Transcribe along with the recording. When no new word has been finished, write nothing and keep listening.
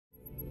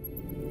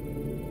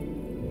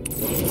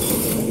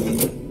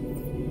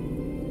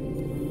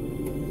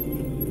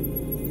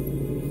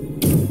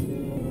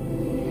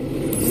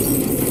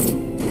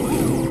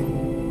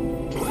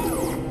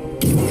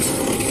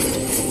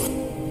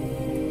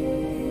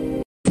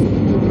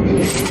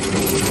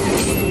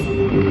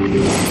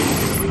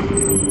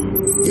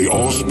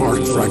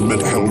all-spark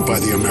fragment held by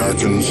the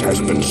Americans has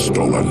been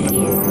stolen.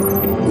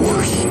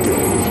 Worse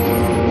still,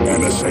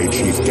 NSA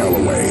Chief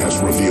Galloway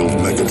has revealed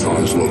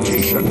Megatron's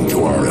location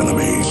to our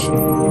enemies.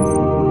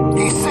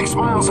 He's 6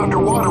 miles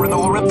underwater in the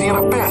Laurentian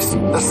Abyss.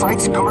 The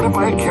site's guarded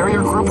by a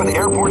carrier group and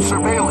airborne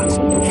surveillance.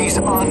 He's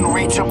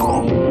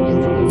unreachable.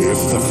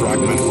 If the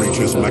fragment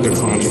reaches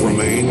Megatron's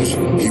remains,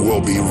 he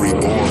will be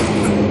reborn.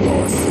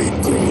 Our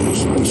fate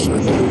grows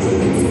uncertain.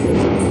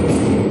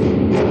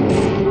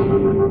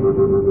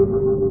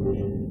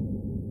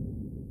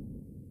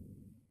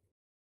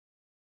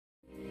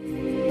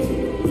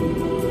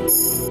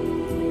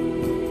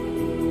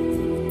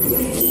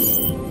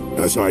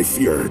 As I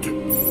feared,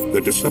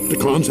 the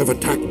Decepticons have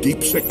attacked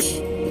Deep Six.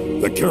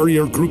 The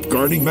carrier group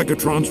guarding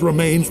Megatron's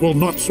remains will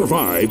not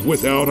survive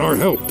without our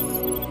help.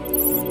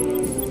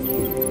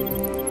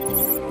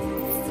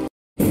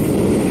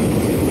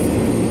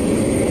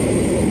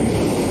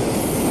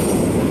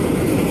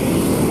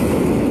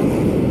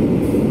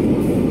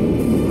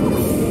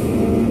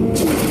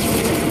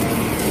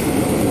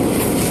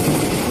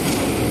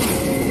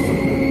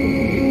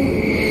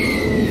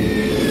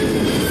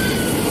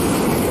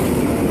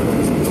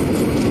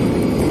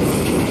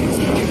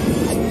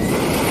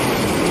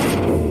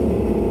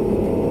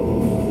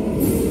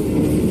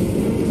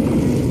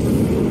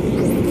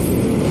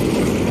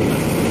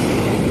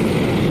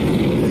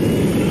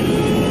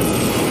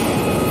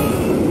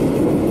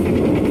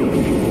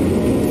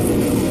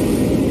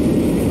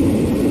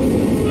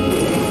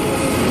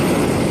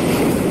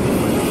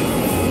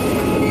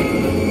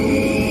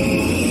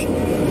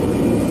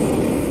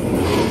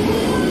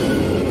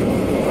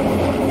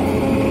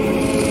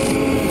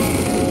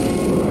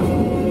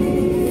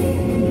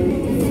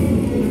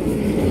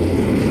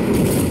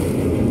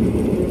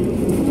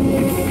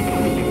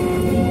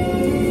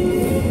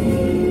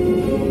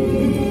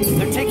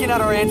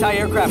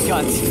 Anti-aircraft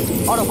guns.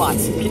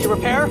 Autobots, can you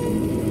repair?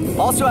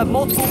 Also have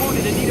multiple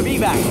wounded in need of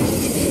evac.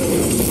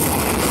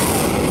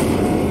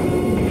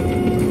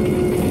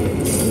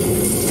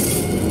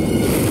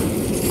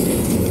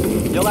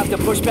 You'll have to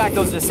push back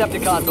those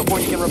Decepticons before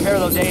you can repair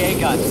those AA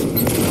guns.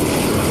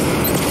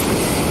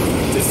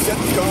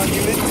 Decepticon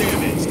unit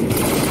damaged.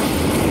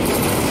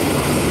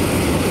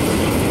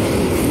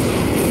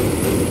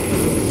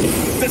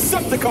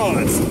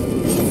 Decepticons!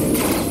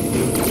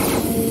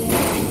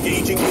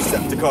 Engaging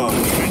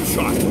Decepticons. Good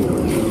shot.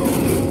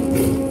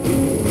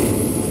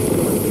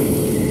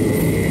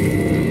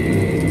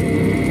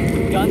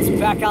 Guns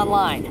back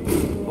online,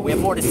 but we have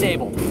more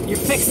disabled. You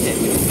fixed it.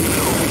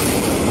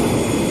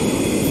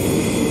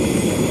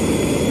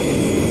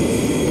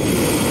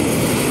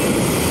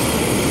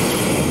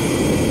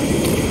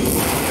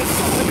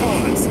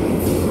 Decepticons!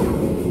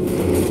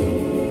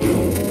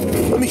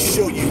 Let me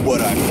show you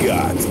what I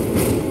got.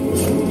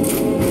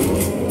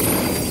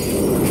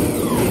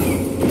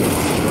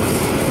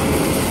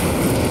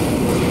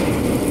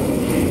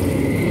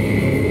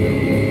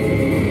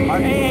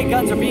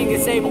 Guns are being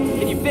disabled.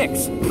 Can you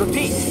fix?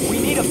 Repeat, we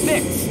need a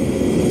fix.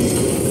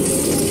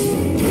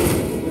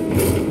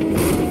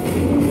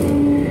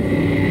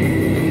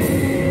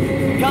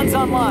 Guns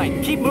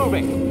online. Keep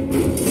moving.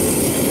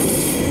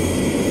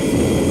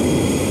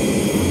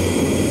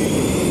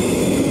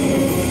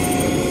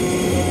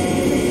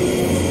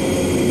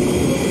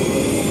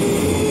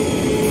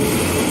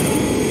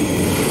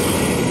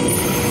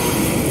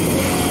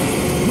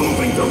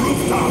 Moving to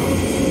rooftop.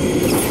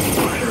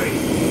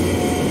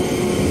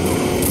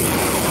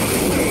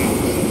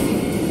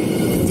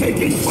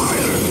 Taking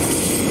fire!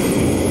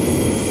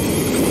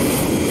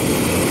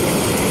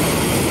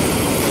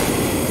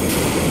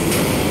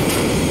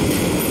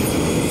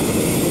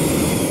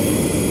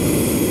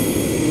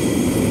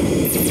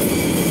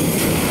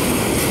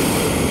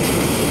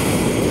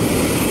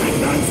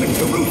 Advancing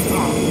to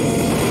rooftop!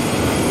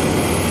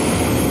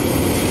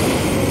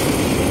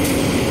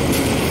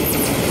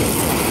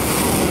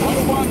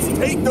 Autobots,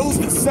 take those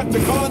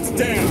Decepticons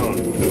down!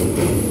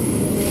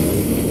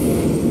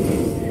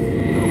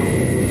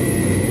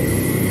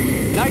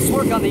 Nice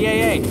work on the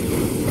AA.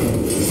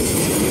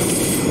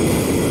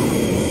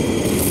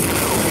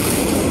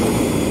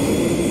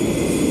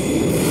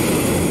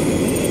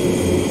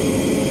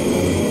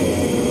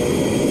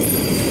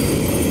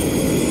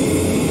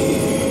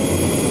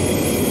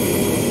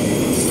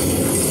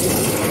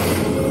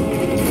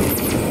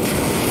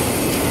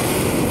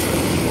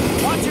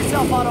 Watch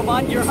yourself,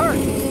 Autobot. You're hurt.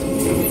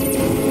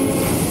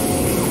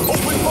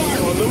 Open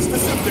fire on those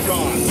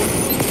Decepticons!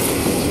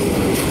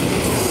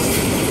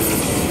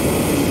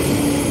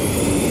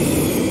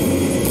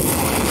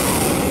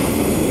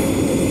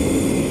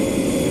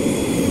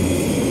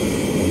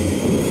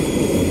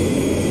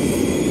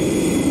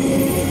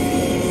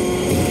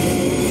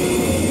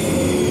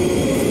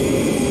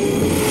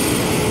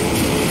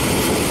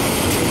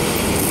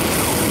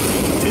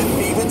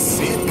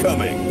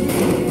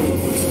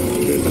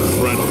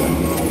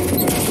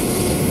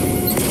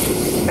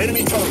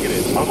 Enemy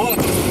targeted. I'm on it.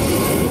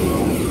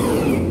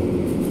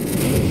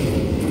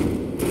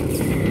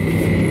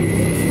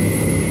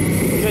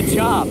 Good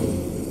job.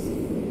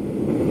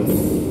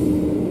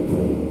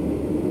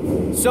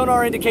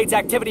 Sonar indicates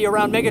activity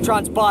around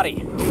Megatron's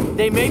body.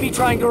 They may be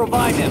trying to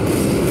revive him.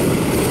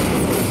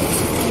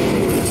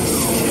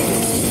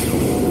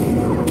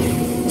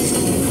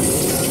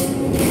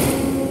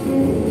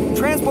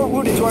 Transport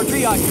wounded to our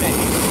triage bay.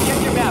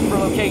 Check your map for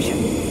location.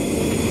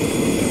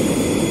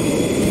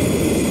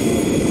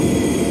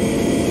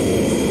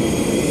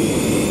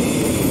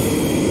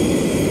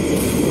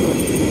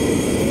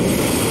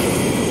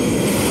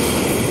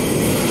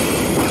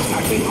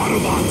 Attacking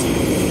Autobot!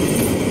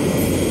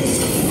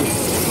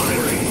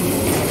 Firing!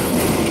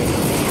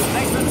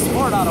 Thanks for the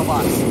support,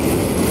 Autobots.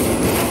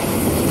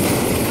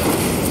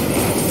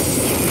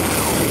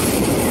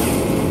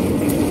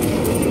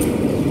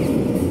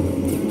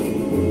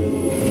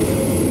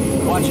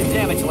 Watch your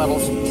damage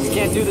levels. We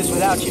can't do this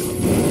without you.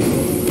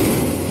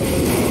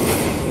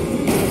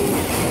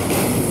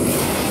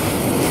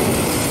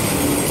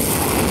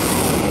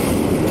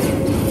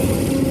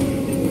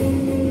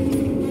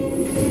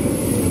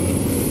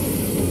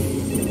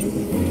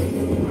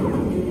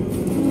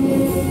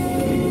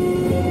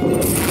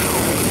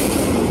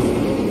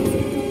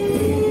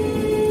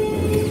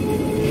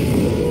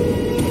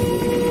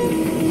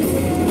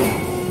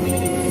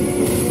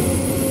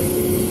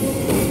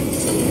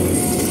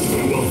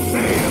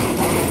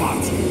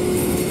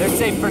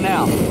 Safe for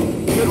now.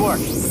 Good work.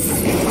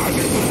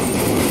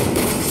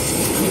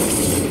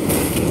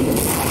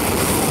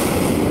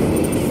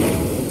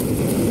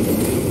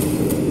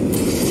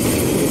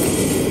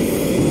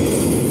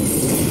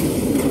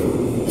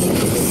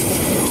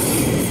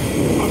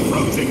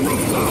 Approaching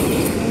rooftop.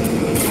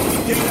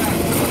 Get out.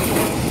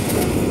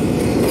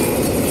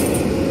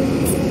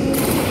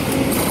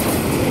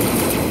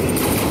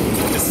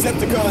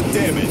 Decepticon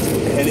damage,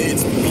 and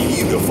it's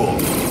beautiful.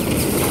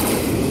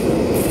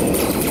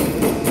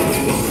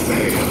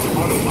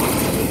 Autobot!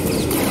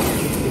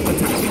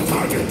 Attacking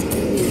target!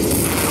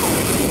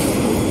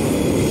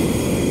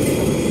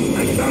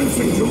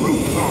 Advancing to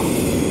rooftop!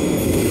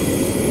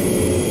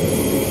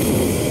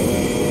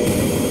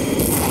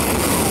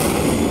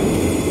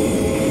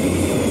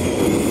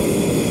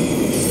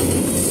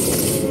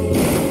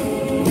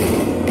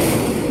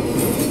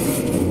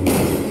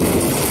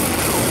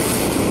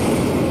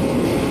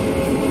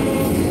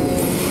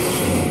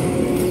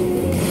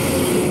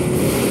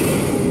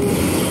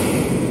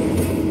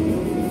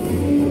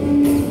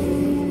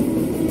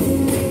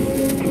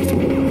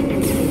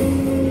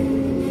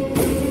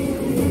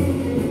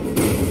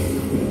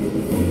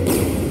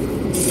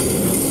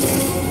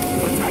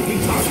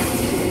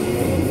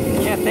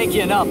 Thank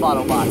you enough,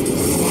 Autobot.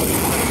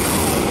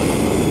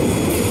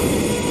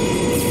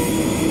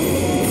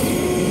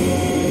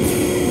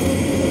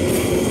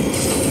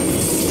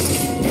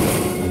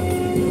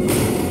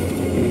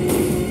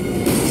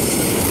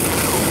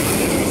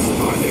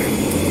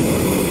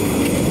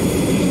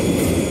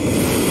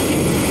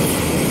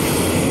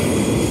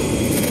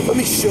 Let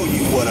me show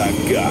you what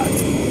I've got.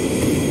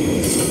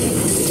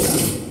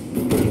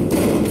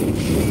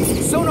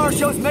 Sonar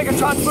shows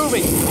Megatron's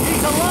moving.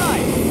 He's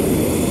alive!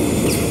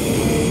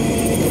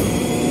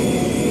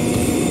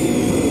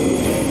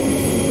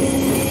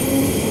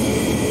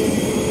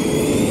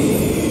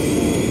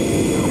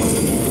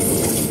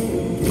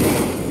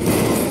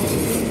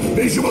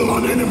 Visual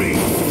on enemy!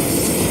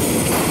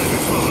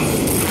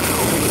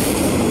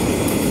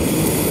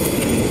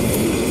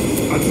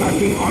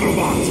 Attacking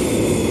Autobot!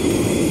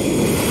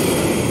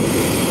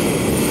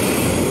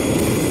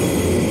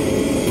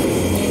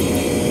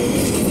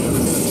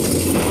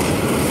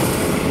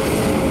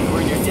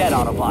 We're in your dead,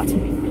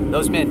 Autobot.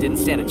 Those men didn't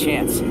stand a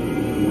chance.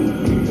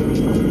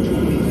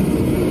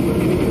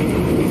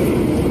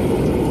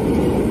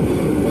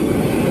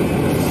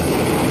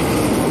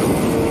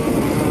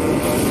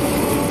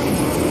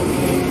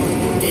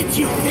 Did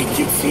you think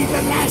you'd see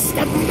the last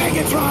of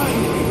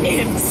Megatron,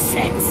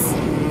 insects?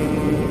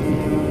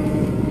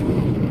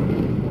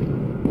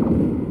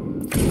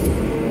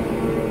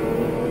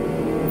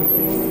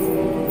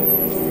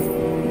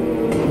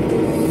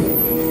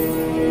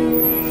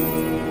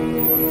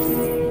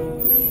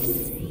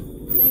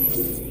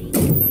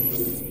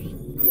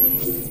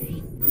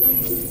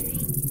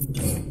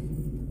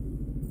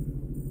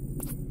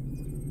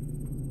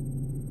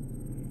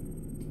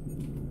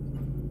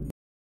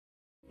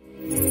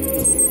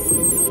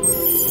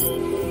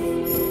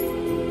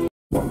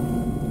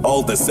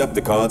 All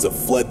Decepticons have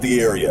fled the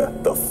area.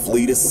 The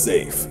fleet is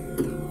safe.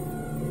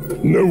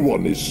 No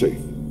one is safe.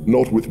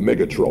 Not with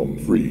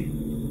Megatron free.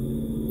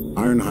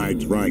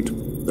 Ironhide's right.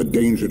 The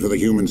danger to the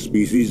human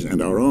species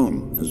and our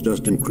own has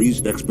just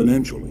increased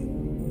exponentially.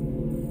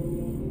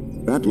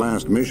 That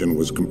last mission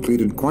was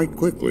completed quite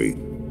quickly.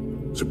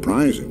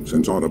 Surprising,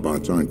 since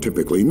Autobots aren't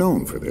typically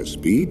known for their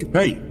speed.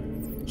 Hey,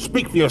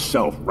 speak for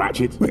yourself,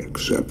 Ratchet.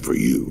 Except for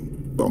you,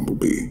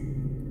 Bumblebee.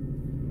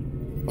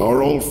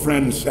 Our old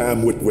friend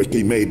Sam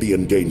Witwicky may be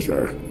in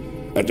danger.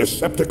 A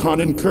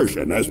Decepticon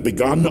incursion has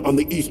begun on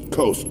the East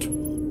Coast.